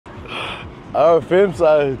Alright fam,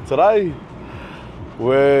 so today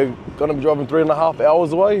we're gonna be driving 3.5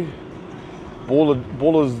 hours away.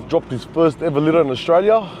 Baller's dropped his first ever litter in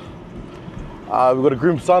Australia. We've got a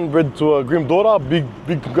grim son bred to a grim daughter. Big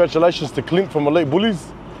congratulations to Clint from Elite Bullies.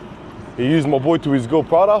 He used my boy to his girl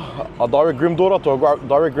Prada, a direct grim daughter to a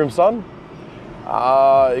direct grim son.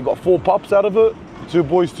 He got 4 pups out of it, 2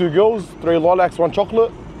 boys, 2 girls, 3 lilacs, 1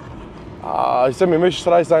 chocolate. He sent me a message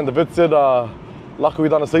today saying the vet said, lucky we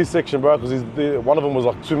done a C-section, bro, because one of them was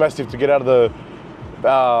like too massive to get out of the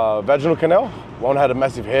vaginal canal. One had a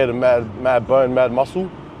massive head and mad bone, mad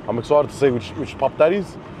muscle. I'm excited to see which pup that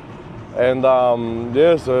is. And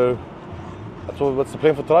yeah, so that's the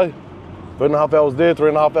plan for today. 3.5 hours there,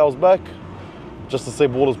 3.5 hours back, just to see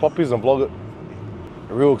Baller's puppies and vlog it.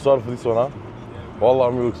 I'm real excited for this one, huh? Wallah,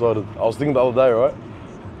 I'm real excited. I was thinking the other day, right?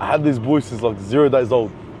 I had these boys since like 0 days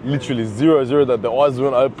old. Literally 0, that their eyes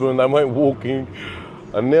weren't open, they weren't walking.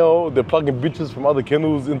 And now they're plugging bitches from other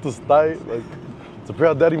kennels interstate. Like, it's a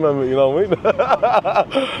proud daddy moment, you know what I mean?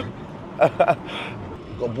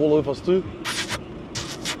 Got Baller with us too.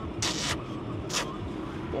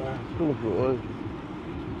 Oh, look at it.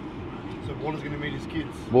 So Baller's gonna meet his kids?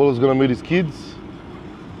 Baller's gonna meet his kids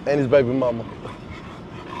and his baby mama.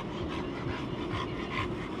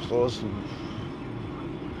 So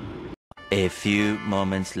a few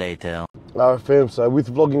moments later. Alright fam, so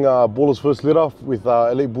with vlogging Baller's first litter with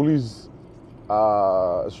Elite Bullies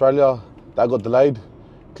Australia, that got delayed.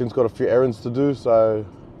 Clint's got a few errands to do, so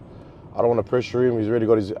I don't want to pressure him. He's already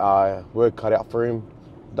got his work cut out for him.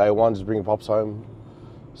 Day one, just bringing pups home.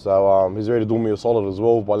 So he's already doing me a solid as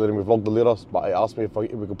well by letting me vlog the litter, but he asked me if we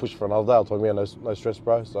could push for another day. I told him, yeah, no stress,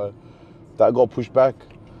 bro. So that got pushed back.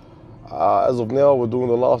 As of now, we're doing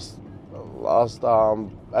the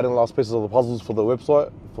adding the last pieces of the puzzles for the website,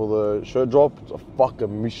 for the shirt drop. It's a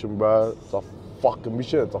fucking mission, bro. It's a fucking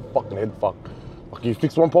mission. It's a fucking head fuck. Like, you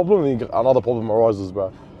fix one problem, and another problem arises,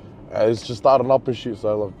 bro. And it's just starting up and shit,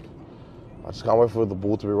 so like, I just can't wait for the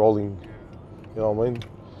ball to be rolling, you know what I mean?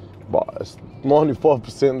 But it's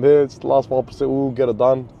 95% there, it's the last 5%, we'll get it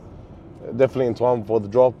done. Definitely in time for the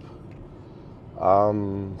drop.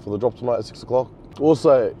 For the drop tonight at 6 o'clock.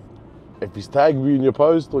 Also, if he's tagged me in your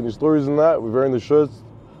post, on your stories and that, we're wearing the shirts,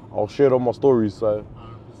 I'll share it on my stories. So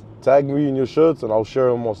tag me in your shirts and I'll share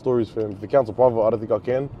it on my stories for him. If the account's on private, I don't think I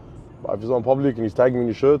can. But if he's on public and he's tagging me in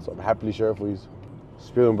your shirts, I'm happily share it for you.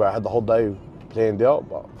 Spilling, bro, I had the whole day planned out,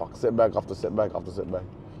 but fuck, setback after setback after setback.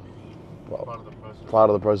 Well, Part of the process. Part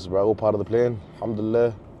of the process, bro. All part of the plan.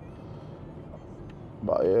 Alhamdulillah.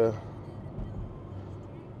 But yeah.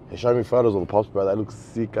 He showed me photos of the pups, bro. They look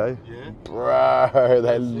sick, eh? Yeah? Bro,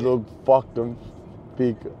 they look fucking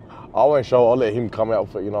big. I won't show it, I'll let him come out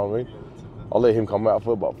for it, you know what I mean? I'll let him come out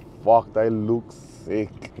for it, but fuck, they look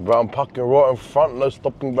sick. Bro, I'm parking right in front, no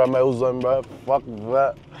stopping by mail zone, bro. Fuck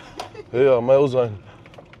that. Yeah, mail zone.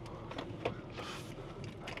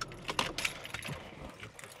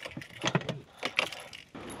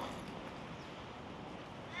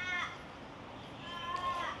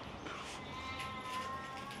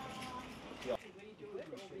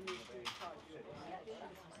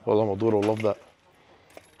 Wallah, my daughter will love that.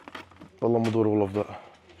 Wallah, my daughter will love that.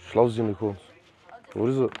 She loves unicorns. What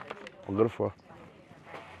is it? I'll get it for her.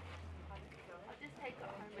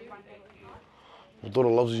 My daughter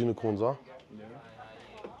loves unicorns, huh? I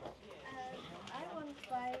want to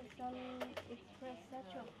buy some express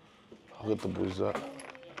satchel. I'll get the boys that.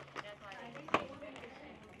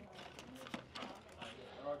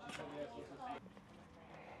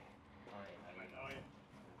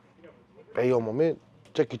 Hey, yo, my man.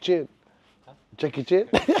 Check your chin. Check your chin.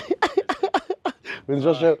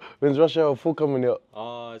 When's Rush Hour 4 coming out?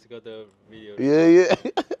 Oh, it's got the video. Yeah.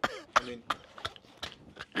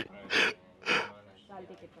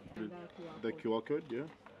 The QR code, yeah.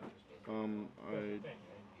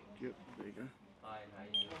 Yep, there you go.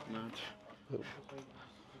 Nudge.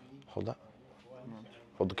 Hold that.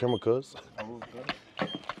 Hold the camera, cuz.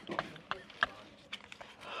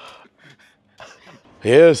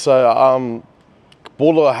 Yeah, so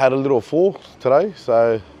Baller had a little fall today,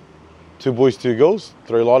 so 2 boys, 2 girls,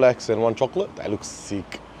 3 lilacs and 1 chocolate. They look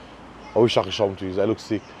sick. I wish I could show them to you, they look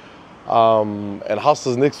sick. And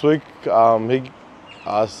Hustlers next week,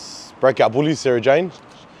 breakout bully, Sarah Jane.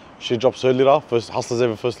 She drops her litter, Hustlers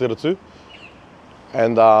ever first litter too.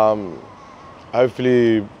 And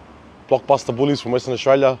hopefully Blockbuster Bullies from Western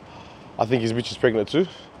Australia, I think his bitch is pregnant too.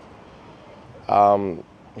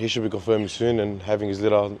 He should be confirming soon and having his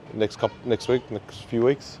litter next few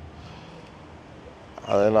weeks.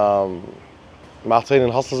 And then Martine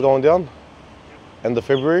and Hustlers going down, end of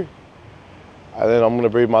February. And then I'm going to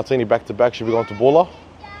breed Martini back to back. She'll be going to Baller.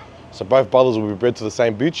 So both brothers will be bred to the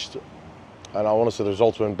same beach, and I want to see the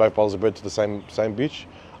results when both brothers are bred to the same beach.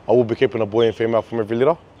 I will be keeping a boy and female from every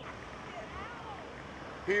litter.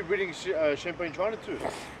 Who are you breeding Champagne China to?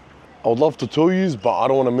 I would love to tell you, but I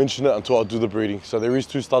don't want to mention it until I do the breeding. So there is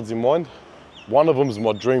 2 studs in mind. One of them is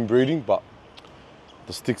my dream breeding, but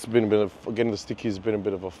the stick's been a bit of, getting the stick has been a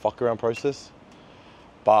bit of a fuck around process.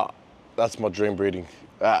 But that's my dream breeding.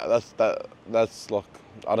 That's like,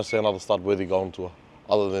 I don't see another stud worthy going to her,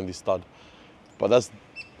 other than this stud. But that's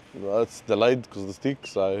delayed because of the stick,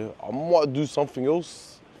 so I might do something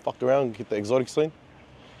else, fuck around, get the exotic scene.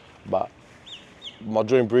 But my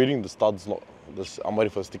dream breeding, the stud's not, I'm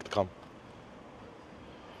waiting for the stick to come.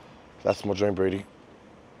 That's my dream breeding.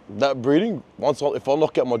 That breeding, if I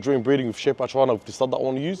knock out my dream breeding with Shepherd China with the stud that I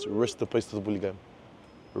want to use, rest in peace to the bully game.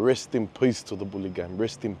 Rest in peace to the bully game.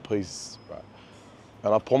 Rest in peace, right?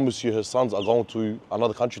 And I promise you, her sons are going to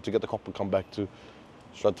another country to get the crop and come back to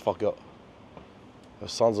straight the fuck out. Her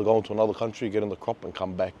sons are going to another country, get in the crop and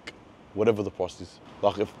come back, whatever the price is.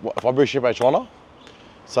 Like if I breed Shepherd China,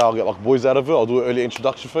 say I'll get like boys out of it, I'll do an early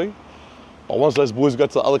introduction fee. But once those boys go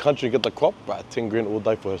to the other country and get the crop, right, 10 grand all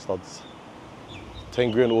day for her studs.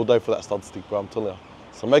 10 grand all day for that stud stick, bro, I'm telling you.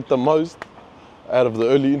 So make the most out of the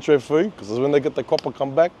early intro fee, because when they get the crop and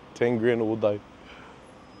come back, 10 grand all day.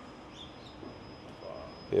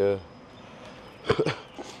 Yeah.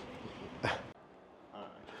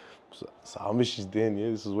 So how much she's doing, yeah,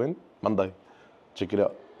 this is when? Monday. Check it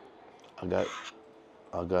out. I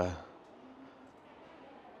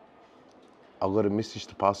got a message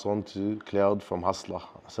to pass on to Cloud from Hustler.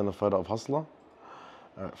 I sent a photo of Hustler.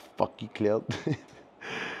 Fuck you, Cloud.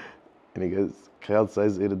 And he goes, Cloud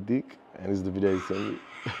says eat a dick, and this is the video he sent me.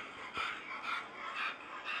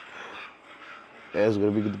 Yeah, it's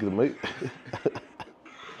gonna be good to get mate.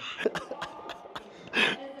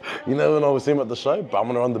 You know when I was seeing him at the show, but I'm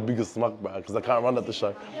gonna run the biggest smack, bro, because I can't run at the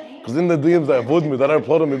show. Because in the DMs they avoid me, they don't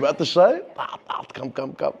applaud me, but at the show, come.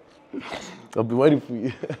 I'll be waiting for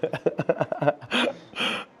you.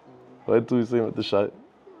 Wait till you see him at the show.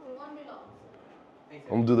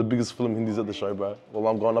 I'm gonna do the biggest film Hindis at the show, bro. Well,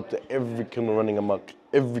 I'm going up to every kennel running amok.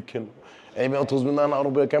 Every kennel. Anyone tells me, no, I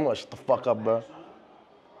don't be a camera, shut the fuck up, bro.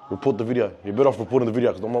 Report the video. You're better off reporting the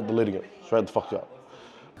video because I'm not deleting it. Straight the fuck up.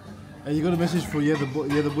 Hey, you got a message for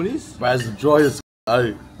the bullies? Bro, it's joyous,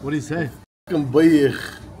 hey. What do you say? Fucking beer.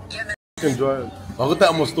 Fucking joyous. I got that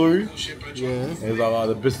on my story. Yeah. It's like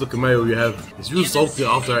the best looking male you have. He's real salty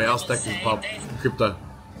after I outstacked his pub, crypto.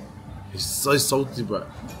 He's so salty, bro.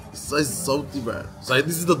 He's so salty, bro. So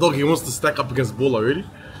this is the dog he wants to stack up against Baller already.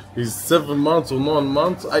 He's 7 months or 9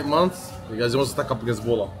 months, 8 months. He goes, he wants to stack up against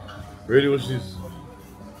Baller. Ready? Watch this.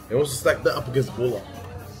 He wants to stack that up against Baller.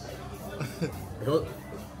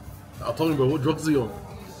 I told him, bro, what drugs are you on?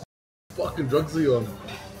 Fucking drugs are you on?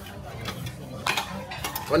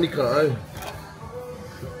 Funny cunt, eh?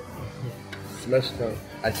 Smash cunt.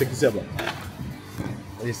 I check this out, bro.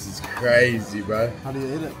 This is crazy, bro. How do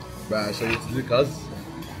you eat it? Bro, I'll show you what to do, cuz.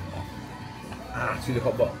 It's really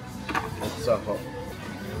hot, but it's so hot.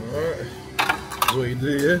 Alright. What you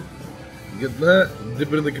do, yeah? You get that,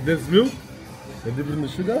 dip it in the condensed milk, and dip it in the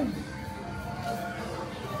sugar.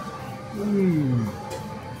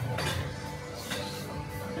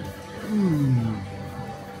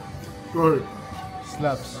 Right.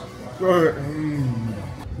 Slaps. Right.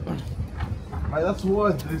 Mate, that's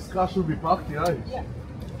why this car should be parked here, eh? Yeah.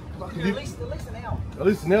 At least an hour. At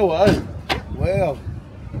least an hour, eh? Wow.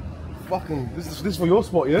 Fucking, this is for your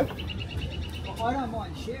spot, yeah? Well, I don't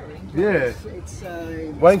mind sharing. But Yeah. It's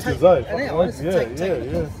Wankers, eh? An hour. It's Yeah. take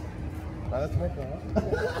That's my car.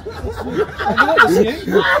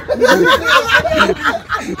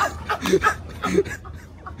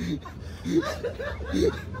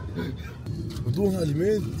 We're doing honey,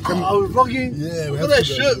 man. Oh, we're vlogging? Yeah, we Look at that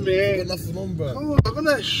shirt, man. Got nothing on, bro. Oh, look at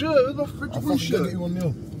that shirt. Where's my freaking blue I shirt? get you one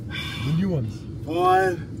now. The new ones.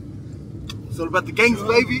 Boy. It's all about the gangs,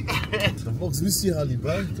 baby. The vlogs miss you, Holly,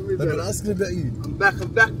 bro. They've been asking about you. I'm back,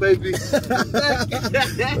 baby. I'm back.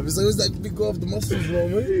 So who's that big guy with the muscles, you know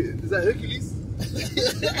what I mean? Is that Hercules?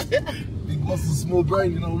 Big muscles, small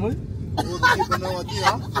brain, you know what I mean?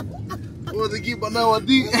 What they keep on now,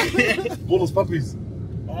 idea? Baller's puppies.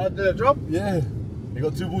 Oh, did I drop? Yeah. You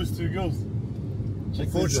got 2 boys, 2 girls. Check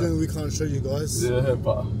Unfortunately, we can't show you guys. this out. Yeah,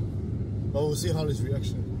 but But we'll see Harley's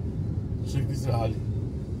reaction. check this out, Holly.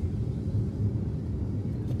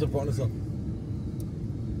 Put the brightness up.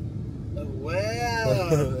 Oh,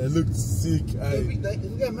 wow. It looks sick, eh?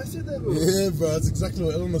 Look at massive there, bro. Yeah, bro, that's exactly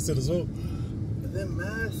what Eleanor said as well. They're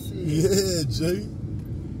massive. Yeah, G.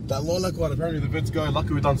 That lilac one, apparently the vet's going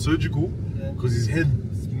lucky we've done surgical because his head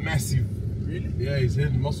is massive. Really? Yeah, his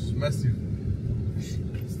head muscles massive.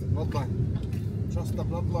 It's the bloodline. Trust the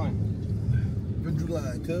bloodline.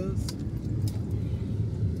 July, cuz.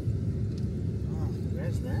 Oh,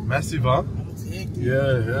 there's that. Massive, huh?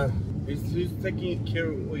 Yeah. Who's taking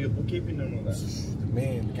care of all your bookkeeping and all that? The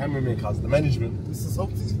man, the cameraman, cuz, the management. Mr.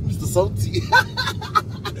 Salty. Mr. Salty.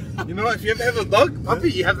 You know what? If you ever have a dog,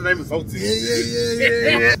 puppy, you have the name of Salty.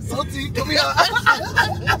 Yeah. Salty, come here.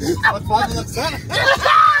 My father looks son.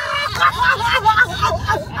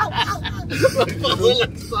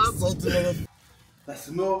 Salty. That's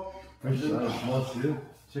enough.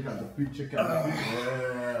 Check out the feet, check out the feet.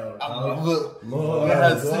 Yeah. Look. No,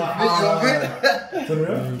 That's sick.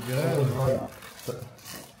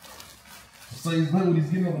 Just say his name when he's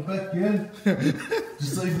getting on the back, yeah?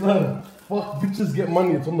 Just say his name. Fuck, bitches get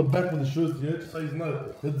money. It's on the back of the shirt, yeah? Just say his name.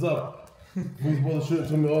 Heads up. He's bought the shirt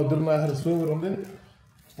to me. Oh, didn't know how to swim it on there?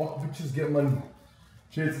 Fuck, bitches get money.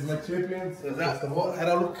 Cheers to my champions. Is that what? How'd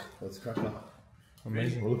I look? Let's crack up.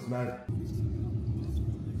 Amazing. It looks nice.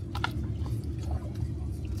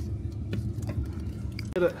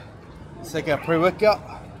 Let's take our pre-workout.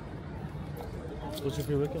 What's your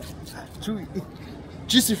favorite workout? Chewy.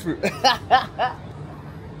 Juicy fruit.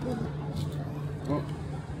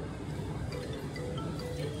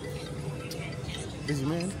 Busy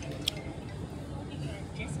man.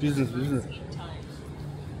 Business.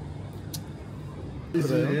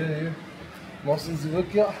 Yeah. Muscles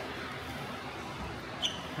workout.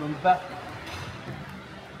 From the back.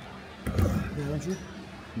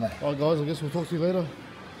 Alright guys, I guess we'll talk to you later.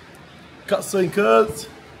 Cut soon, cuz.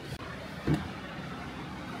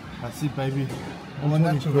 That's it, baby. All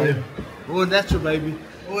natural, baby. All natural, baby.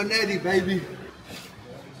 All natty, baby.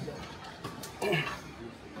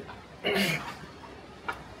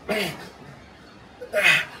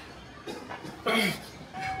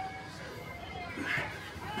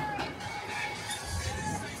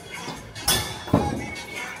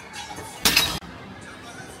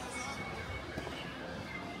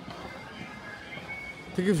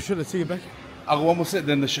 Take it for sure, let's take it back. I got one more set,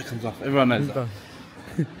 then the shit comes off. Everyone knows that. Done.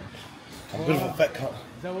 I'm a bit of a fat cut.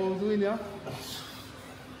 Is that what we're doing now?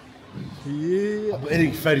 Yeah. I've been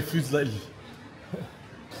eating fatty foods lately.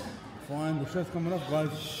 Fine, the shirt's coming off,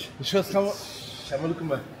 guys. The shirt's come up. Have a look at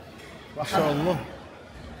me. MashaAllah.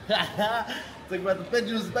 Think about the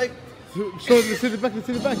bedrooms, babe. Show, let's see the back,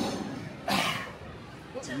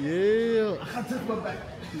 Yeah. I can't touch my back.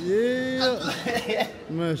 Yeah.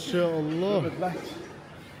 MashaAllah.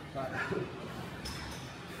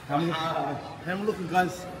 How am I looking,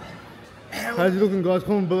 guys? How's he looking, guys?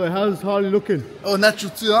 Come on, brother. How's Harley looking? Oh,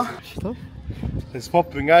 natural too, huh? Stop. It's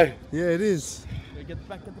popping, eh? Yeah, it is. Get the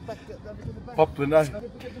back, get the back, get the back. Popping, eh?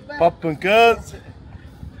 Popping, cuz.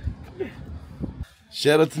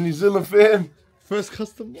 Shout out to New Zealand, fam. First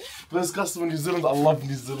customer. First customer New Zealand. I love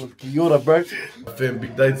New Zealand. Kia ora, bro. Fam,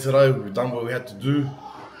 big day today. We've done what we had to do.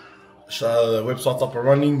 The website's up and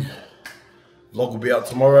running. Vlog will be out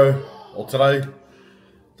tomorrow or today.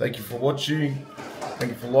 Thank you for watching.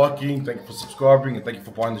 Thank you for liking. Thank you for subscribing. And thank you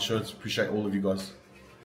for buying the shirts. Appreciate all of you guys.